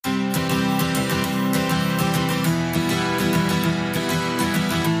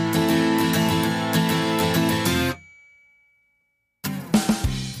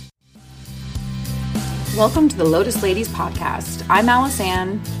Welcome to the Lotus Ladies podcast. I'm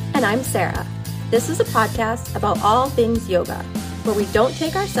Alice-Ann. And I'm Sarah. This is a podcast about all things yoga, where we don't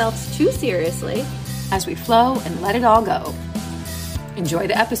take ourselves too seriously as we flow and let it all go. Enjoy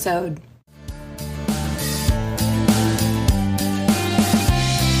the episode.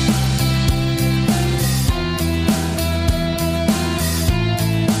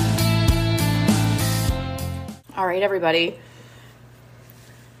 All right, everybody.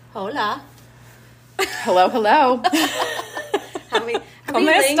 Hola. Hello, hello. How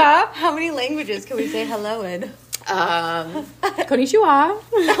many languages can we say hello in? Konnichiwa.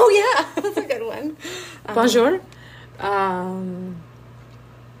 Oh, yeah. That's a good one. Bonjour. I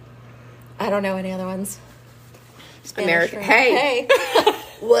don't know any other ones. Spanish American. Hey.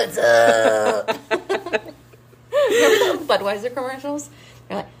 What's up? Remember the Budweiser commercials?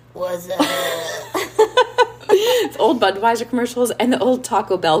 They're like, what's up? It's old Budweiser commercials and the old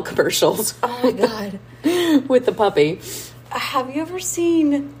Taco Bell commercials. Oh, my God. With the puppy. Have you ever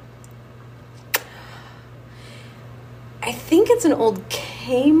seen... I think it's an old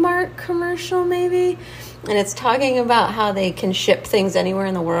Kmart commercial, maybe. And it's talking about how they can ship things anywhere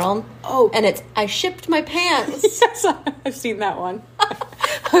in the world. Oh. And it's, I shipped my pants. Yes, I've seen that one.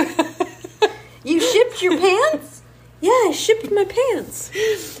 You shipped your pants? Yeah, I shipped my pants.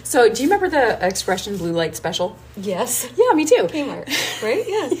 So, do you remember the expression blue light special? Yes. Yeah, me too. Kmart, right?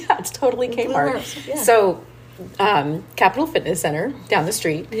 Yeah. Yeah, it's totally Kmart. Yeah. So, Capitol Fitness Center down the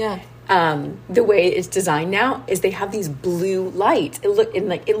street. Yeah. The way it's designed now is they have these blue lights.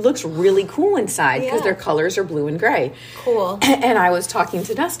 It looks really cool inside because their colors are blue and gray. Cool. And I was talking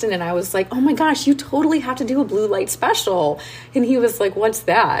to Dustin and I was like, "Oh my gosh, you totally have to do a blue light special." And he was like, "What's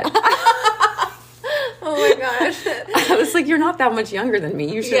that?" Oh my gosh. I was like, "You're not that much younger than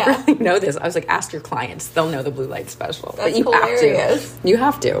me. You should really know this." I was like, "Ask your clients; they'll know the blue light special." That's but you hilarious. have to. You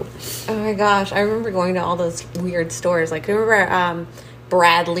have to. Oh my gosh, I remember going to all those weird stores. Like, remember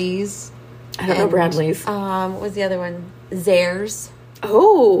Bradley's? I don't know Bradley's. What was the other one? Zayre's.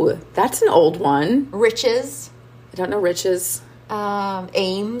 Oh, that's an old one. Riches. I don't know Riches.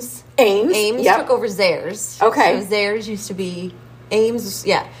 Ames. Ames took over Zayre's. Okay. So Zayre's used to be Ames.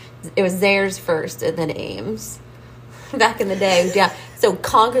 Yeah, it was Zayre's first, and then Ames. Back in the day, yeah. So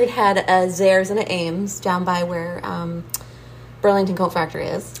Concord had a Zayre's and an Ames down by where Burlington Coat Factory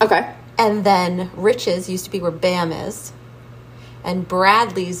is. Okay. And then Riches used to be where BAM is. And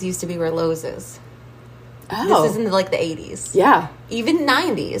Bradley's used to be where Lowe's is. Oh. This is in the 80s. Yeah. Even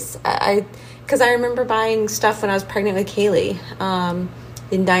 90s. Because I remember buying stuff when I was pregnant with Kaylee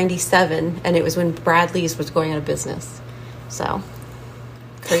in 97. And it was when Bradley's was going out of business. So,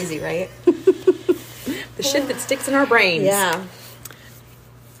 crazy, right? The shit that sticks in our brains. Yeah.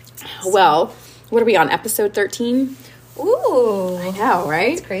 Well, what are we on? Episode 13? Ooh. I know,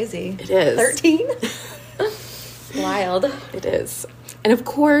 right? It's crazy. It is. 13? Wild. It is. And of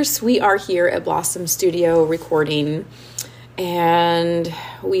course, we are here at Blossom Studio recording, and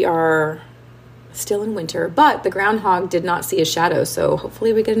we are still in winter, but the groundhog did not see a shadow, so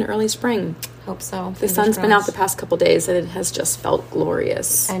hopefully we get an early spring. Hope so. The sun's been out the past couple days, and it has just felt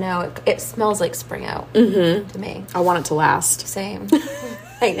glorious. I know. It smells like spring out to me. I want it to last. Same.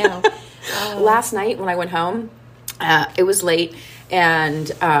 I know. Last night when I went home, it was late, and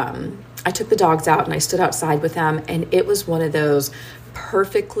I took the dogs out and I stood outside with them, and it was one of those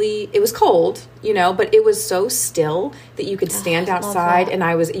it was cold, but it was so still that you could stand outside and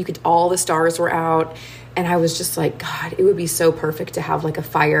all the stars were out, and I was just like, God, it would be so perfect to have like a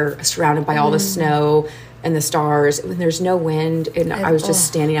fire surrounded by all the snow and the stars when there's no wind, and I was just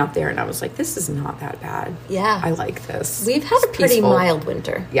standing out there and I was like, this is not that bad. Yeah. I like this. We've had a pretty mild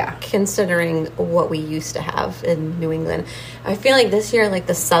winter. Yeah. Considering what we used to have in New England. I feel like this year, like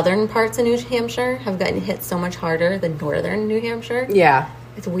the southern parts of New Hampshire have gotten hit so much harder than northern New Hampshire. Yeah.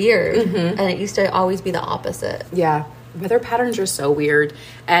 It's weird. And it used to always be the opposite. Yeah. Weather patterns are so weird.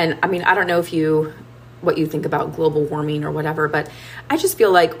 And I mean, I don't know what you think about global warming or whatever, but I just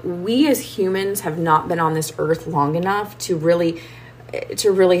feel like we as humans have not been on this earth long enough to really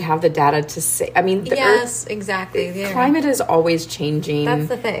have the data to say. I mean, yes, exactly. The climate is always changing. That's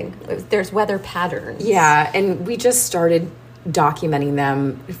the thing. There's weather patterns. Yeah, and we just started documenting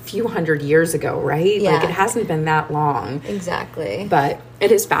them a few hundred years ago, right? Yeah. Like, it hasn't been that long. Exactly. But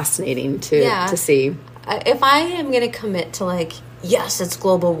it is fascinating to see. If I am going to commit to yes, it's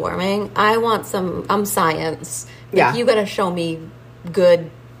global warming, I want some science. You got to show me good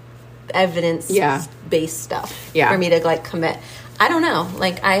evidence-based stuff for me to commit. I don't know.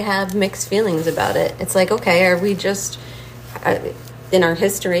 I have mixed feelings about it. It's okay, are we just in our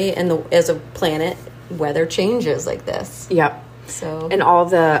history and as a planet, weather changes like this? Yep. So, and all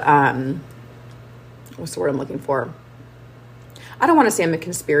the what's the word I'm looking for? I don't want to say I'm a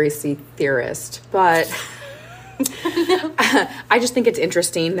conspiracy theorist, but I just think it's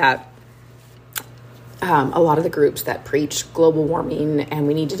interesting that a lot of the groups that preach global warming and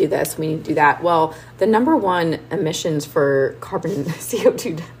we need to do this, we need to do that. Well, the number one emissions for carbon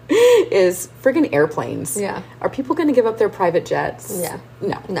CO2 is friggin' airplanes. Yeah. Are people going to give up their private jets? Yeah.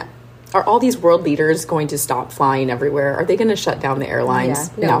 No. Are all these world leaders going to stop flying everywhere? Are they going to shut down the airlines?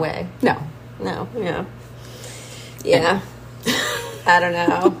 Yeah. No way. No. Yeah. Yeah. I don't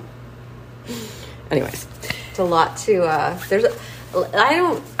know. Anyways. It's a lot to, I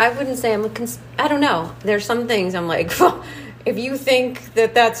wouldn't say I don't know. There's some things I'm like, well, if you think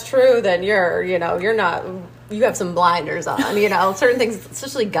that that's true, then you're not, you have some blinders on, certain things,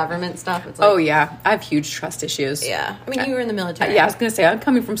 especially government stuff. It's like, oh yeah. I have huge trust issues. Yeah. I mean, you were in the military. Yeah. I was going to say, I'm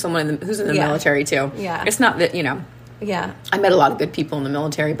coming from someone who's in the military too. Yeah. It's not that, Yeah. I met a lot of good people in the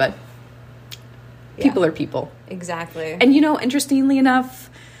military, but people are people. Exactly. And interestingly enough,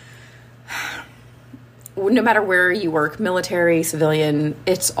 no matter where you work, military, civilian,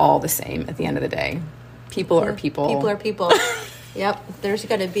 it's all the same at the end of the day. People are people. People are people. Yep. There's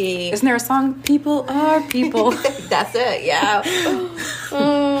going to be... Isn't there a song? People are people. That's it. Yeah.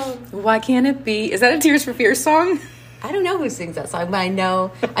 Why can't it be? Is that a Tears for Fears song? I don't know who sings that song, but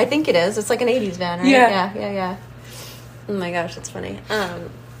I think it is. It's like an 80s band, right? Yeah. Oh my gosh, that's funny.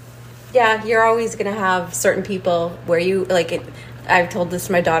 Yeah, you're always going to have certain people where you, I've told this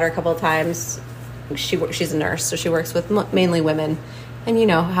to my daughter a couple of times. She's a nurse, so she works with mainly women. And you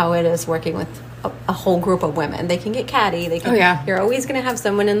know how it is working with a whole group of women. They can get catty. You're always going to have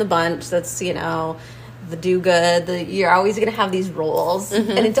someone in the bunch that's, the do-good. You're always going to have these roles.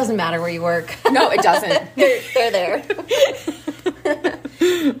 Mm-hmm. And it doesn't matter where you work. No, it doesn't. They're there.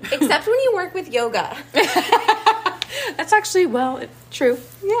 Except when you work with yoga. That's actually, true.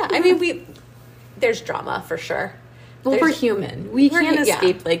 Yeah, I mean, there's drama for sure. Well, we're human. We can't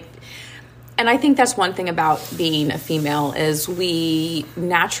escape, and I think that's one thing about being a female is we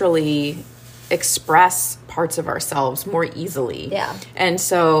naturally express parts of ourselves more easily. Yeah. And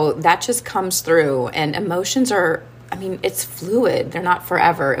so that just comes through, and emotions are, it's fluid. They're not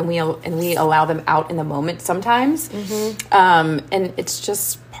forever, and we allow them out in the moment sometimes. Mm-hmm. And it's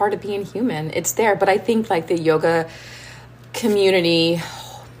just part of being human. It's there, but I think the yoga community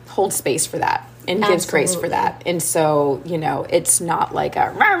holds space for that and gives grace for that. And so, it's not like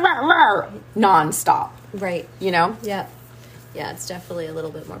a rah, rah, rah, nonstop. Right. Yeah. Yeah, it's definitely a little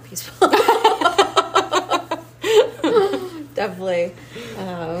bit more peaceful. Definitely.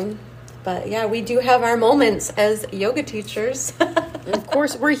 But yeah, we do have our moments as yoga teachers. Of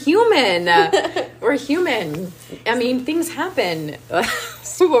course, we're human. We're human. Things happen.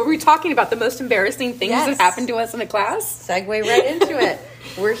 So what were we talking about? The most embarrassing things that happened to us in a class? Segue right into it.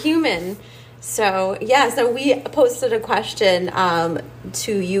 We're human. So we posted a question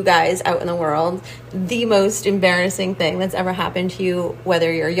to you guys out in the world. The most embarrassing thing that's ever happened to you,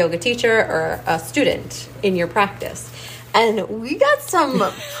 whether you're a yoga teacher or a student in your practice. And we got some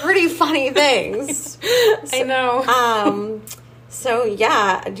pretty funny things. I know.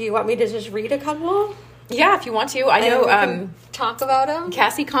 Do you want me to just read a couple? Yeah, if you want to. I know. Talk about them.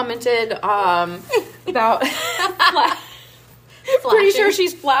 Cassie commented about... Pretty sure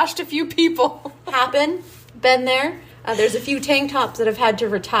she's flashed a few people. Been there. There's a few tank tops that have had to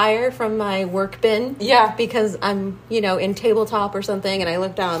retire from my work bin. Yeah. Because I'm, in tabletop or something, and I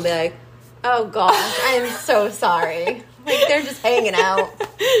look down and be like, oh gosh, I am so sorry. They're just hanging out.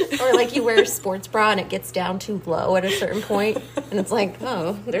 Or you wear a sports bra and it gets down too low at a certain point, and it's like,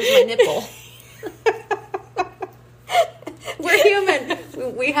 oh, there's my nipple. We're human.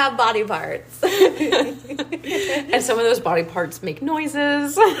 We have body parts. And some of those body parts make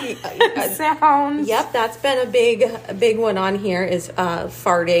noises, sounds. Yep, that's been a big one on here is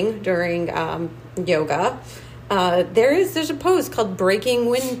farting during yoga. There's a pose called breaking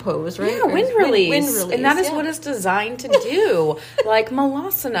wind pose, right? Yeah, wind release. And that is what it's designed to do. Like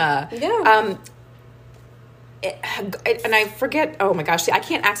Malasana. Yeah. And I forget, oh my gosh, see, I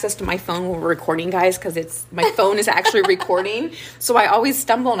can't access to my phone when we're recording, guys, because my phone is actually recording. So I always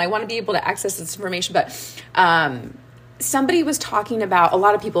stumble and I want to be able to access this information. But somebody was talking about, a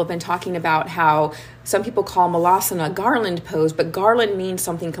lot of people have been talking about how some people call Malasana garland pose, but garland means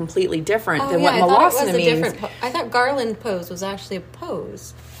something completely different than what Malasana means. I thought garland pose was actually a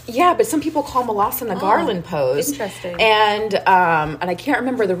pose. Yeah, but some people call Malasana garland pose. Interesting. And I can't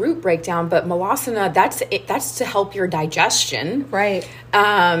remember the root breakdown, but Malasana, that's to help your digestion. Right.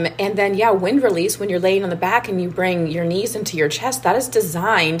 And then, wind release, when you're laying on the back and you bring your knees into your chest, that is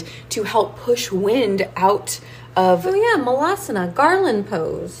designed to help push wind out of Oh yeah, Malasana, garland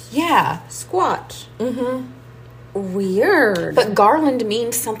pose, squat. Weird. But garland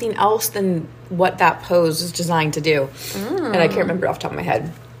means something else than what that pose is designed to do. And I can't remember off the top of my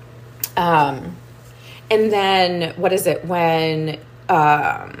head. And then, what is it? When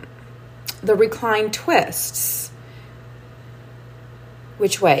the recline twists.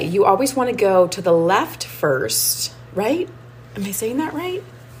 Which way? You always want to go to the left first, right? Am I saying that right?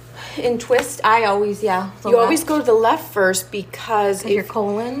 In twist, I always, always go to the left first because... your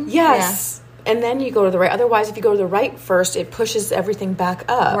colon? Yes. Yeah. And then you go to the right. Otherwise, if you go to the right first, it pushes everything back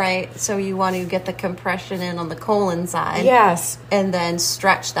up. Right. So you want to get the compression in on the colon side. Yes. And then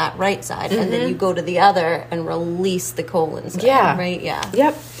stretch that right side. And then you go to the other and release the colon side. Yeah. Right? Yeah.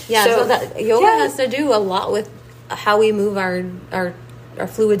 Yep. Yeah. So that yoga has to do a lot with how we move our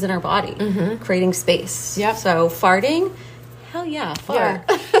fluids in our body, creating space. Yep. So farting, hell yeah, fart.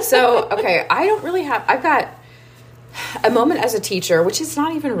 Yeah. So, okay, I've got a moment as a teacher, which is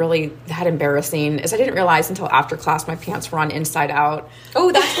not even really that embarrassing, is I didn't realize until after class my pants were on inside out.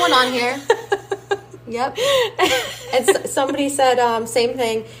 Oh, that's one on here. Yep. And somebody said, same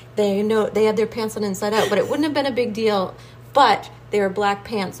thing, they had their pants on inside out, but it wouldn't have been a big deal, but they were black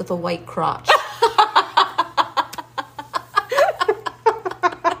pants with a white crotch.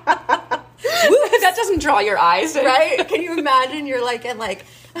 That doesn't draw your eyes, right? Can you imagine you're like in like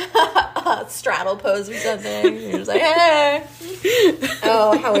a straddle pose or something? You're just like, hey.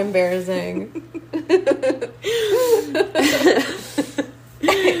 Oh, how embarrassing.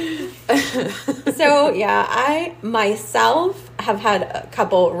 So yeah, I myself have had a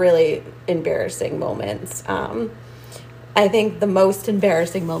couple really embarrassing moments. I think the most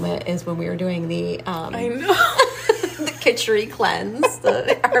embarrassing moment is when we were doing the I know. the Khichdi cleanse,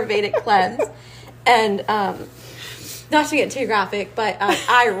 the Ayurvedic cleanse. And not to get too graphic, but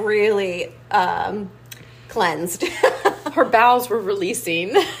I really cleansed. Her bowels were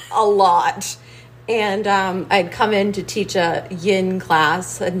releasing a lot. And I'd come in to teach a yin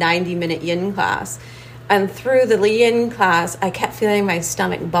class, a 90-minute yin class. And through the yin class, I kept feeling my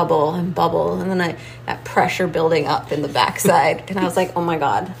stomach bubble. And then that pressure building up in the backside. And I was like, oh my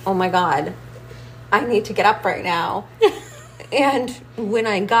God, I need to get up right now. And when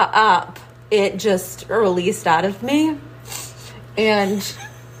I got up, it just released out of me. And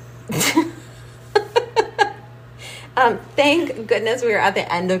thank goodness we were at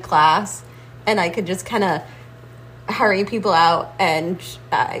the end of class and I could just kind of hurry people out. And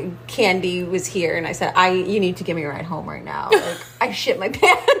Candy was here and I said, you need to give me a ride home right now. Like, I shit my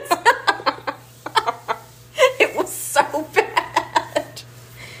pants. It was so bad.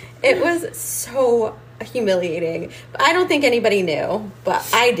 It was so humiliating. I don't think anybody knew, but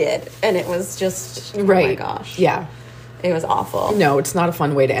I did, and it was just oh my gosh, yeah, it was awful. No, it's not a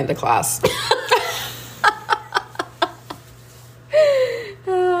fun way to end a class.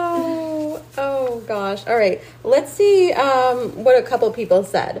 Oh gosh. All right, let's see what a couple people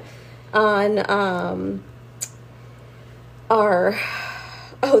said on our.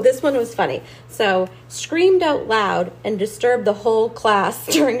 Oh, this one was funny. So, screamed out loud and disturbed the whole class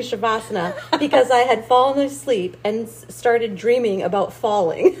during Shavasana because I had fallen asleep and started dreaming about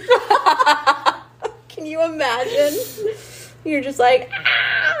falling. Can you imagine? You're just like,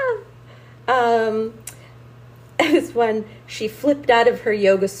 ah! This one, she flipped out of her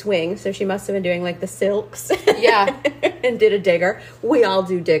yoga swing, so she must have been doing like the silks. Yeah. And did a digger. We all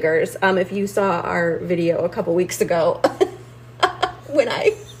do diggers. If you saw our video a couple weeks ago... When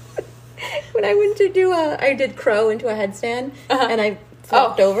I went to do I did crow into a headstand and I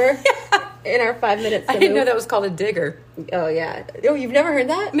flipped over in our 5 minutes. I didn't know that was called a digger. Oh yeah. Oh, you've never heard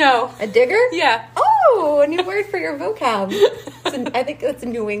that? No. A digger? Yeah. Oh, a new word for your vocab. I think that's a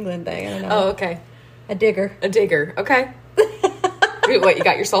New England thing. I don't know. Oh, okay. A digger. A digger. Okay. What, you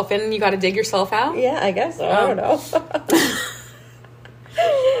got yourself in and you got to dig yourself out? Yeah, I guess so. I don't know.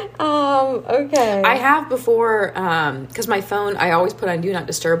 Okay. I have before, because my phone, I always put on Do Not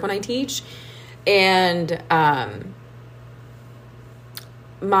Disturb when I teach. And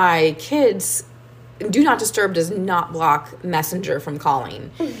my kids, Do Not Disturb does not block Messenger from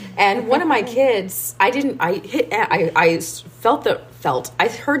calling. And one of my kids, I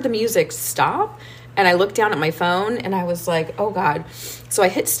heard the music stop. And I looked down at my phone and I was like, oh God. So I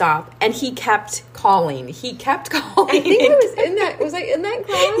hit stop and he kept calling. I think was I in that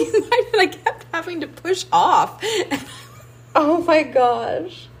class? And I kept having to push off. Oh my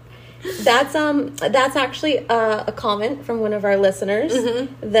gosh. That's actually a comment from one of our listeners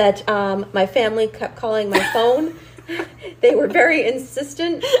that my family kept calling my phone. They were very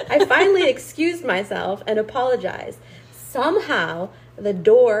insistent. I finally excused myself and apologized. Somehow the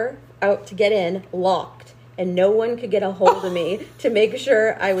door out to get in locked and no one could get a hold of me to make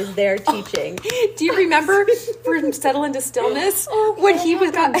sure I was there teaching. Do you remember from Settle into Stillness when he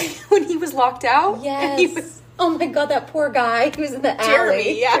was locked out? Yes. Oh my God, that poor guy. He was in the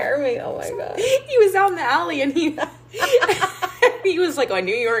alley. Jeremy, oh my God. He was out in the alley and he was like, I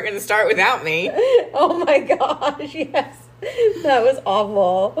knew you weren't going to start without me. Oh my gosh, yes. That was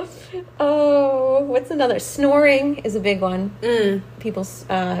awful. Oh, what's another? Snoring is a big one. People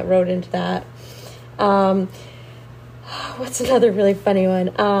wrote into that. What's another really funny one?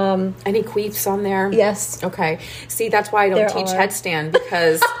 Any queefs on there? Yes. Okay. See, that's why I don't teach headstand,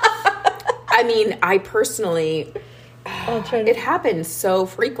 because I mean, I personally, it happens so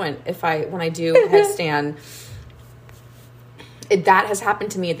frequent when I do headstand. That has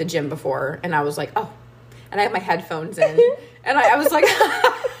happened to me at the gym before, and I was like, oh, and I have my headphones in, and I was like,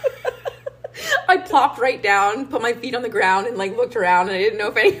 I plopped right down, put my feet on the ground, and like looked around, and I didn't know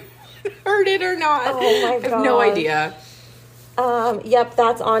if anyone heard it or not. Oh my God. I have no idea. Yep,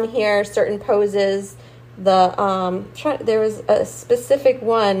 that's on here. Certain poses. There was a specific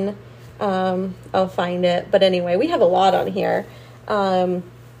one. I'll find it. But anyway, we have a lot on here.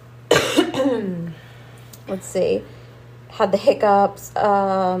 Let's see. Had the hiccups.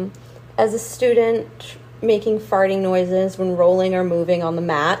 As a student, making farting noises when rolling or moving on the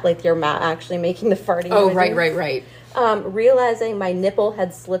mat, like your mat actually making the farting noises. Oh, right. Realizing my nipple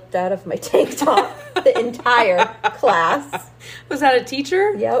had slipped out of my tank top the entire class. Was that a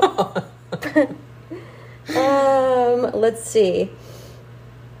teacher? Yep. Let's see.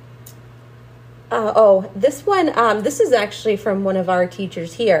 This one, this is actually from one of our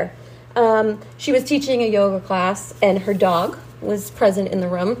teachers here. She was teaching a yoga class, and her dog was present in the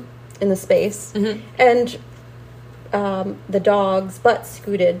room, in the space. Mm-hmm. And the dog's butt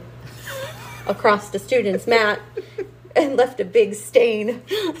scooted across the student's mat and left a big stain,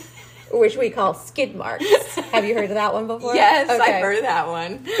 which we call skid marks. Have you heard of that one before? Yes, okay. I've heard of that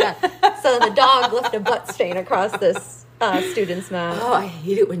one. Yeah. So the dog left a butt stain across this student's mat. Oh, I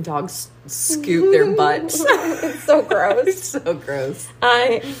hate it when dogs scoop their butts. It's so gross. It's so gross.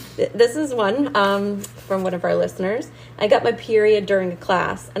 This is one from one of our listeners. I got my period during a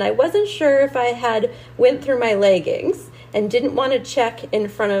class, and I wasn't sure if I had went through my leggings and didn't want to check in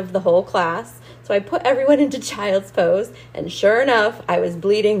front of the whole class. So I put everyone into child's pose, and sure enough, I was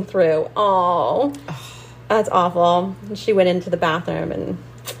bleeding through. Oh, that's awful. She went into the bathroom and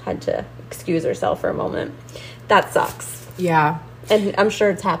had to excuse herself for a moment. That sucks. Yeah. And I'm sure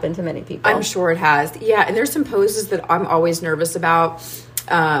it's happened to many people. I'm sure it has. Yeah, and there's some poses that I'm always nervous about,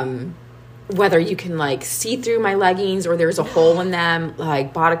 whether you can, like, see through my leggings or there's a hole in them,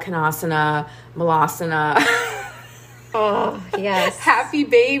 like Baddha Konasana, Malasana. Oh, yes. Happy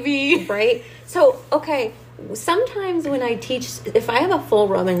baby. Right? So, okay, sometimes when I teach, if I have a full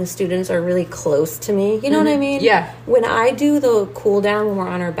room and the students are really close to me, you know what I mean? Yeah. When I do the cool down when we're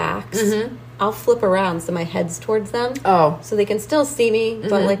on our backs, I'll flip around so my head's towards them. Oh. So they can still see me,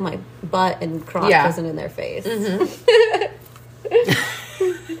 but like my butt and crotch isn't in their face.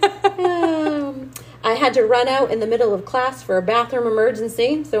 I had to run out in the middle of class for a bathroom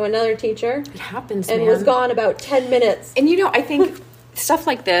emergency. So another teacher. It happens, and was gone about 10 minutes. And, you know, I think stuff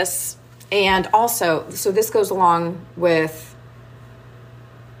like this, and also, so this goes along with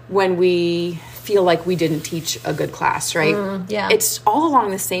when we feel like we didn't teach a good class, right? Yeah. It's all along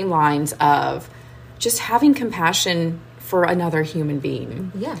the same lines of just having compassion for another human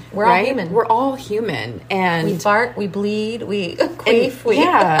being. Yeah, we're all human. We're all human, and we fart, we bleed, we queef.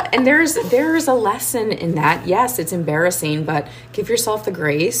 Yeah, and there's a lesson in that. Yes, it's embarrassing, but give yourself the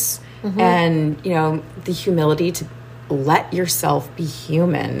grace and, you know, the humility to let yourself be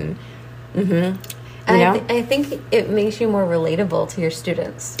human. And I think it makes you more relatable to your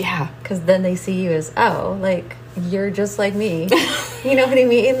students. Yeah, because then they see you as, oh, like, you're just like me. You know what I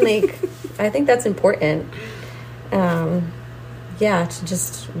mean? Like, I think that's important. To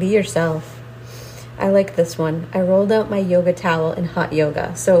just be yourself. I like this one. I rolled out my yoga towel in hot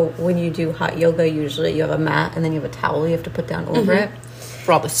yoga. So when you do hot yoga, usually you have a mat and then you have a towel you have to put down over it.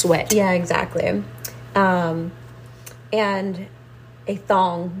 For all the sweat. Yeah, exactly. And a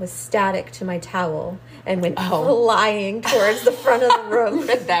thong was static to my towel and went flying towards the front of the room.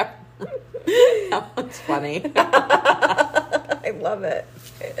 that was funny. I love it.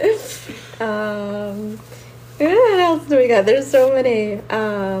 What else do we got? There's so many.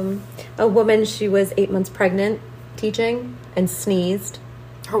 A woman, she was 8 months pregnant, teaching, and sneezed.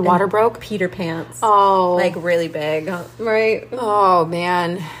 Her water broke? Peter pants. Oh. Like really big, right? Oh,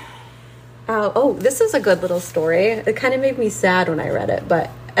 man. This is a good little story. It kind of made me sad when I read it, but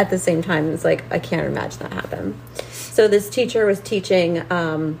at the same time, it's like, I can't imagine that happened. So this teacher was teaching,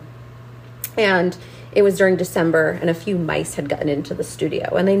 and it was during December, and a few mice had gotten into the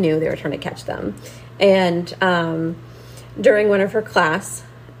studio, and they knew they were trying to catch them. And during one of her class,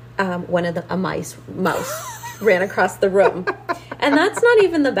 a mouse ran across the room. And that's not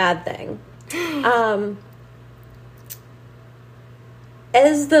even the bad thing.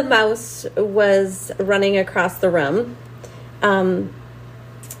 As the mouse was running across the room, a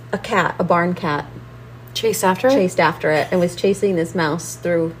barn cat, Chased after it and was chasing this mouse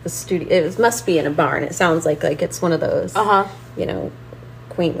through the studio. It must be in a barn. It sounds like it's one of those,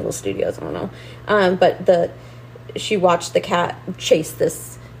 quaint little studios. I don't know. But she watched the cat chase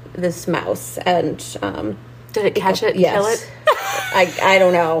this mouse, and did it catch it and kill it? I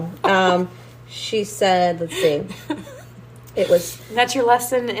don't know. She said, let's see. It was... That's your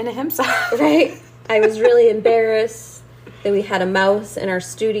lesson in ahimsa. Right? I was really embarrassed that we had a mouse in our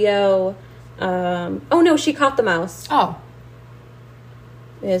studio. Oh, no, she caught the mouse. Oh.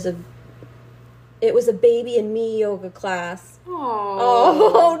 It was a baby and me yoga class.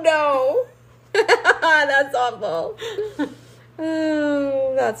 Oh no. That's awful.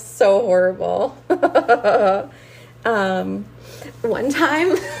 Oh, that's so horrible. One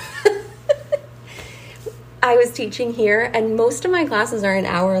time... I was teaching here, and most of my classes are an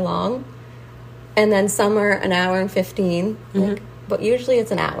hour long, and then some are an hour and 15, but usually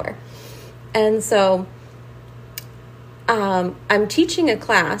it's an hour. And so I'm teaching a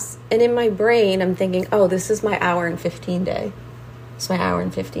class, and in my brain I'm thinking, oh, this is my hour and 15 day. It's my hour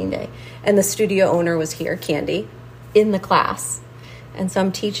and 15 day. And the studio owner was here, Candy, in the class. And so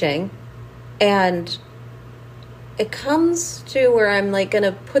I'm teaching, and it comes to where I'm like going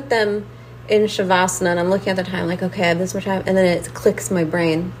to put them in Shavasana, and I'm looking at the time like, okay, I have this much time, and then it clicks in my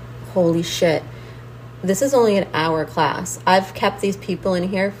brain, holy shit, this is only an hour class. I've kept these people in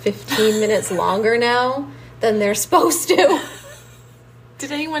here 15 minutes longer now than they're supposed to.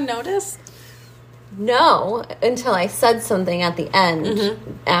 Did anyone notice? No, until I said something at the end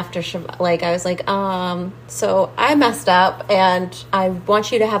after I was like, so I messed up, and I want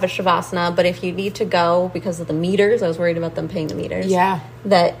you to have a Shavasana, but if you need to go because of the meters, I was worried about them paying the meters. Yeah.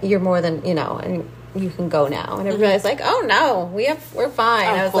 That you're more than, and you can go now. And everybody's like, oh no, we're fine.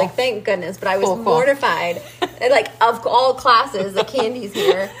 I was like, thank goodness. But I was mortified. And of all classes, the Candy's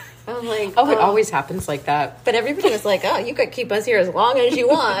here. I'm like, it always happens like that. But everybody was like, oh, you could keep us here as long as you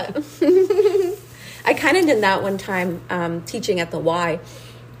want. I kind of did that one time teaching at the Y.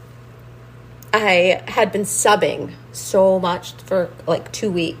 I had been subbing so much for like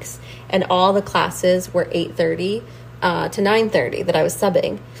 2 weeks, and all the classes were 8:30 to 9:30 that I was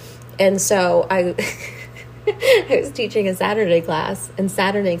subbing. And so I was teaching a Saturday class, and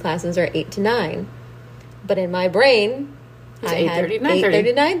Saturday classes are 8 to 9. But in my brain, I had 8:30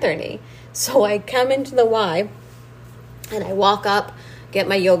 to 9:30. So I come into the Y, and I walk up, get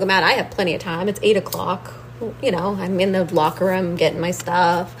my yoga mat. I have plenty of time. It's 8 o'clock. I'm in the locker room getting my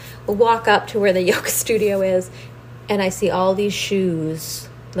stuff. We'll walk up to where the yoga studio is, and I see all these shoes,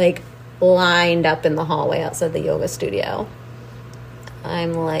 like, lined up in the hallway outside the yoga studio.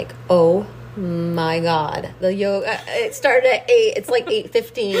 I'm like, oh my God. The yoga, it started at 8. It's like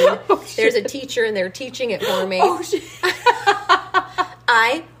 8:15. Oh, there's a teacher in there teaching it for me. Oh, shit.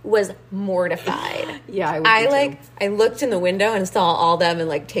 I was mortified. Yeah, I looked in the window and saw all them in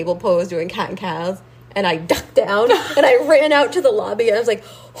like table pose doing cat and cows, and I ducked down and I ran out to the lobby, and I was like,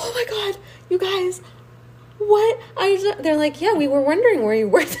 oh my God, you guys, what? They're like, yeah, we were wondering where you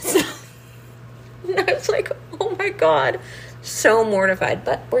were this time. And I was like, oh my God, so mortified.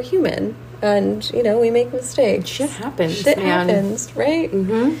 But we're human, and we make mistakes. Shit happens. Shit happens, right?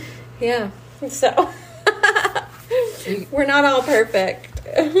 Mm-hmm. Yeah. So we're not all perfect.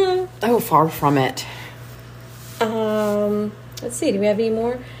 Oh, far from it. Let's see. Do we have any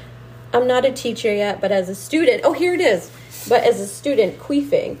more? I'm not a teacher yet, but as a student... Oh, here it is. But as a student,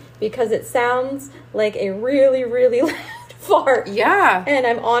 queefing, because it sounds like a really, really loud fart. Yeah. And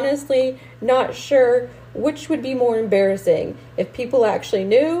I'm honestly not sure which would be more embarrassing. If people actually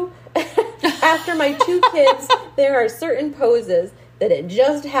knew. After my 2 kids, there are certain poses that it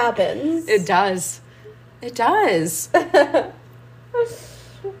just happens. It does. It does.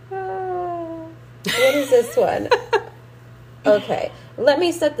 What is this one? Okay, let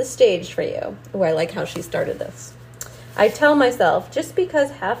me set the stage for you. Oh, I like how she started this. I tell myself, just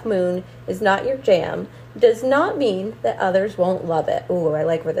because Half Moon is not your jam does not mean that others won't love it. Ooh, I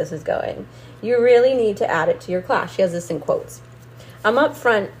like where this is going. You really need to add it to your class. She has this in quotes. I'm up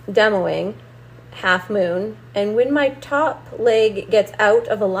front demoing Half Moon, and when my top leg gets out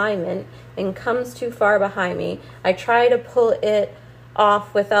of alignment and comes too far behind me, I try to pull it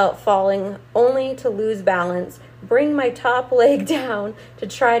off without falling, only to lose balance, bring my top leg down to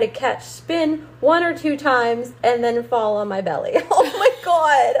try to catch, spin 1 or 2 times, and then fall on my belly. Oh my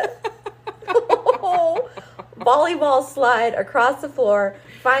God. Volleyball slide across the floor,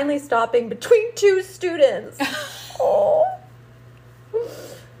 finally stopping between 2 students.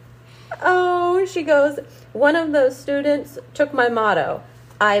 Oh, she goes, one of those students took my motto,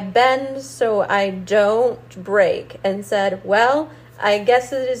 I bend so I don't break, and said, well, I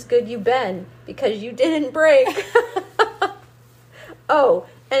guess it is good you bend because you didn't break. Oh,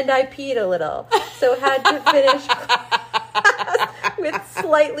 and I peed a little, so had to finish class with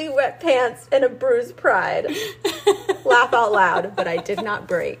slightly wet pants and a bruised pride. Laugh out loud, but I did not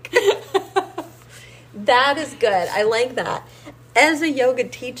break. That is good. I like that. As a yoga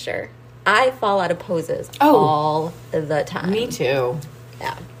teacher, I fall out of poses all the time. Me too.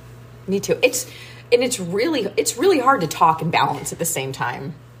 Yeah. Me too. It's really hard to talk and balance at the same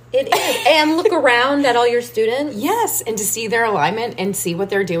time. It is. And look around at all your students. Yes, and to see their alignment and see what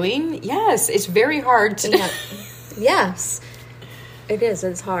they're doing. Yes, it's very hard to... Yeah. Yes. It is.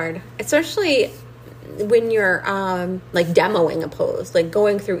 It's hard. Especially when you're like demoing a pose, like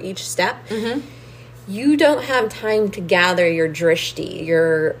going through each step. Mm-hmm. You don't have time to gather your drishti.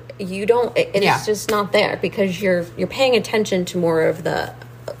 It's just not there because you're paying attention to more of the,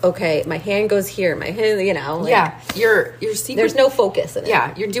 okay, my hand goes here, my hand, your secret, there's no focus in it.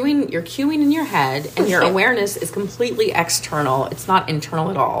 Yeah, you're cueing in your head, and your awareness is completely external. It's not internal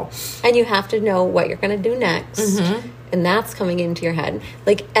at all. And you have to know what you're going to do next, and that's coming into your head.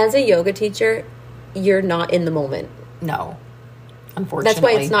 Like as a yoga teacher, you're not in the moment. No, unfortunately, that's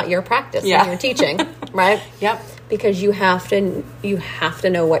why it's not your practice when you're teaching, right? Yep, because you have to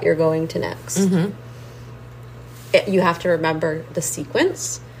know what you're going to next. Mm-hmm. You have to remember the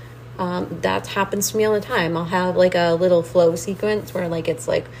sequence. That happens to me all the time. I'll have like a little flow sequence where like it's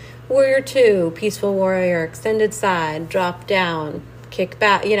like warrior 2, peaceful warrior, extended side, drop down, kick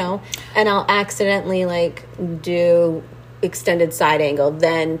back, and I'll accidentally like do extended side angle,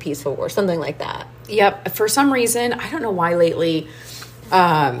 then peaceful warrior, something like that. Yep. For some reason, I don't know why lately,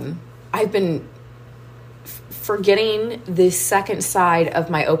 I've been forgetting the second side of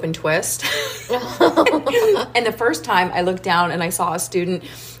my open twist. And the first time I looked down and I saw a student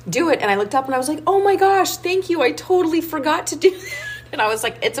do it, and I looked up and I was like, oh my gosh, thank you. I totally forgot to do that. And I was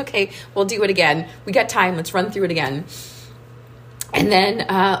like, it's okay. We'll do it again. We got time. Let's run through it again. And then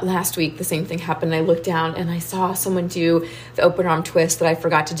last week, the same thing happened. I looked down and I saw someone do the open arm twist that I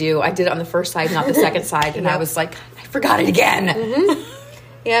forgot to do. I did it on the first side, not the second side. And I was like, I forgot it again. Mm-hmm.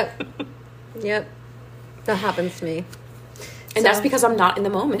 Yep. That happens to me. And that's because I'm not in the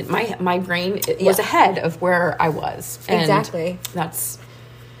moment. My brain was ahead of where I was. And exactly. That's...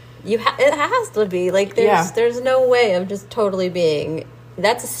 it has to be. Like, there's no way of just totally being...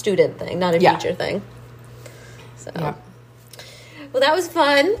 That's a student thing, not a teacher thing. So... Yeah. Well, that was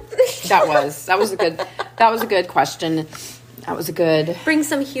fun. That was a good question. That was a good... Bring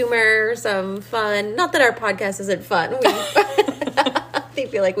some humor, some fun. Not that our podcast isn't fun. I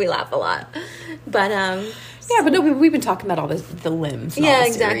feel like we laugh a lot. But, yeah, but no, we've been talking about all the limbs. And all the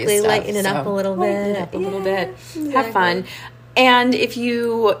exactly. Stuff, Lighten it up a little bit. Lighten it up a little bit. Exactly. Have fun. And if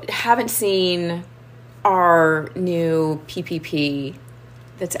you haven't seen our new PPP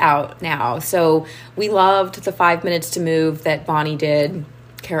that's out now, so we loved the 5 minutes to move that Bonnie did,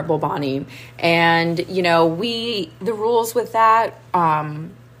 Carrot Bowl Bonnie, and the rules with that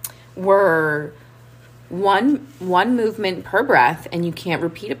were one movement per breath, and you can't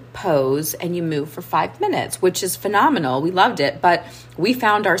repeat a pose, and you move for 5 minutes, which is phenomenal. We loved it, but we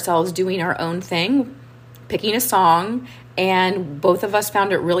found ourselves doing our own thing, picking a song, and both of us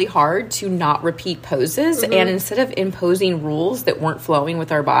found it really hard to not repeat poses. Mm-hmm. And instead of imposing rules that weren't flowing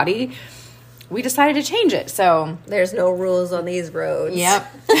with our body, we decided to change it. So there's no rules on these roads. Yep.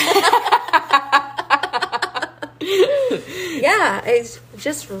 Yeah, it's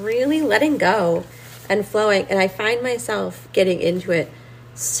just really letting go and flowing. And I find myself getting into it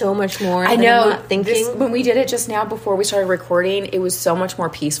so much more. I know. I'm not thinking. When we did it just now before we started recording, it was so much more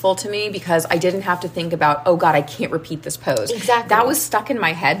peaceful to me because I didn't have to think about, oh God, I can't repeat this pose. Exactly. That was stuck in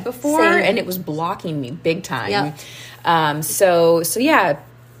my head before. Same. And it was blocking me big time. Yep. So yeah,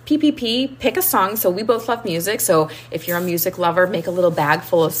 PPP, pick a song. So we both love music. So if you're a music lover, make a little bag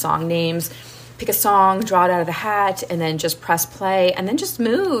full of song names, pick a song, draw it out of the hat, and then just press play and then just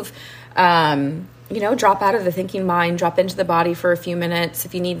move. drop out of the thinking mind, drop into the body for a few minutes.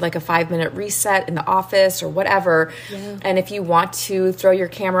 If you need like a 5-minute reset in the office or whatever. Yeah. And if you want to throw your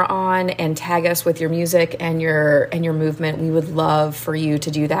camera on and tag us with your music and your movement, we would love for you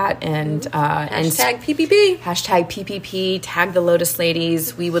to do that. And hashtag PPP. Hashtag PPP. Tag the Lotus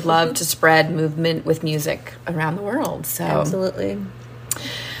Ladies. We would love to spread movement with music around the world. So absolutely.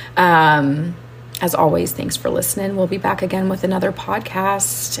 As always, thanks for listening. We'll be back again with another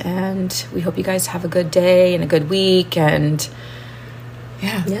podcast, and we hope you guys have a good day and a good week. And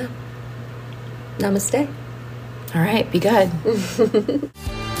yeah. Namaste. All right. Be good.